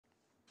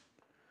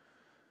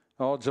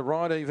Odds are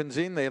right, evens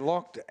in. They're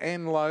locked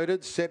and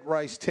loaded. Set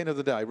race 10 of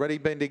the day. Ready,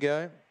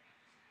 Bendigo?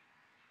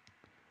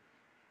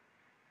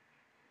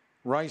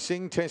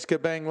 Racing, Teska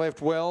Bang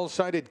left well,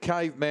 so did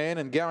Caveman,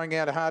 and going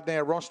out hard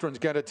now, Rostron's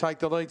going to take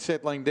the lead,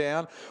 settling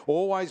down.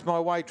 Always My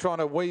Way trying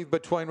to weave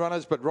between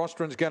runners, but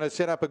Rostron's going to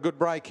set up a good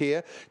break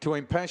here to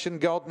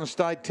Impassioned Golden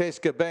State,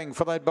 Teska Bang,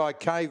 followed by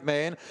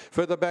Caveman.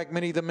 Further back,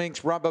 Minnie the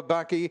Minx, Rubber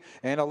Bucky,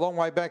 and a long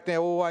way back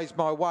now, Always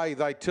My Way.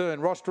 They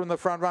turn. Rostron the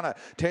front runner.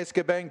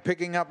 Teska Bang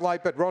picking up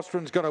late, but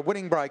Rostron's got a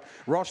winning break.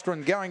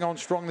 Rostron going on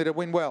strongly to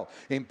win well.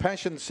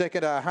 Impassioned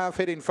second, a half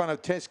head in front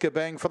of Teska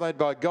Bang, followed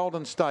by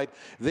Golden State,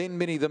 then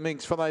Minnie the Minx,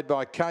 followed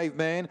by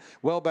Caveman,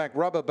 well back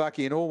Rubber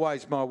Bucky and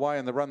Always My Way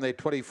in the run there,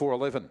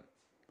 24.11.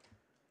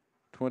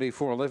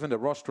 24.11 to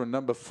Rostron,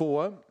 number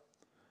 4.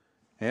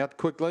 Out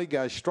quickly,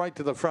 goes straight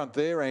to the front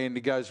there and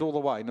he goes all the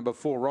way. Number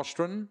 4,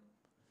 Rostron.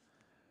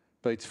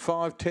 Beats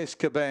 5,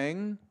 Teska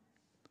Bang.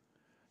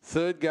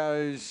 Third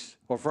goes,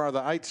 or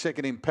rather 8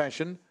 second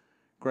Impassioned.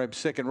 Grabs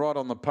second right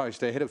on the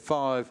post, ahead of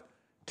 5,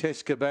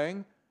 Teska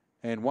Bang.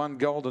 And 1,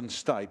 Golden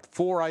State.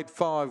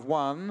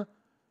 4.851.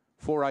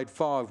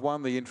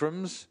 4.851, the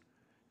interims.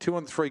 2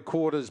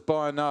 3/4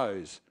 by a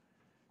nose.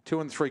 2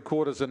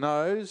 3/4 a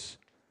nose.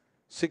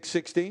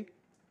 6.60.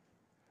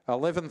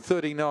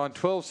 11.39.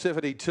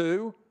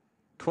 12.72.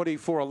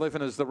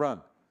 24.11 is the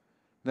run.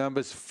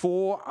 Numbers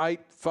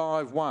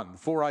 4.851.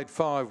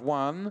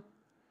 4.851.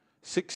 6.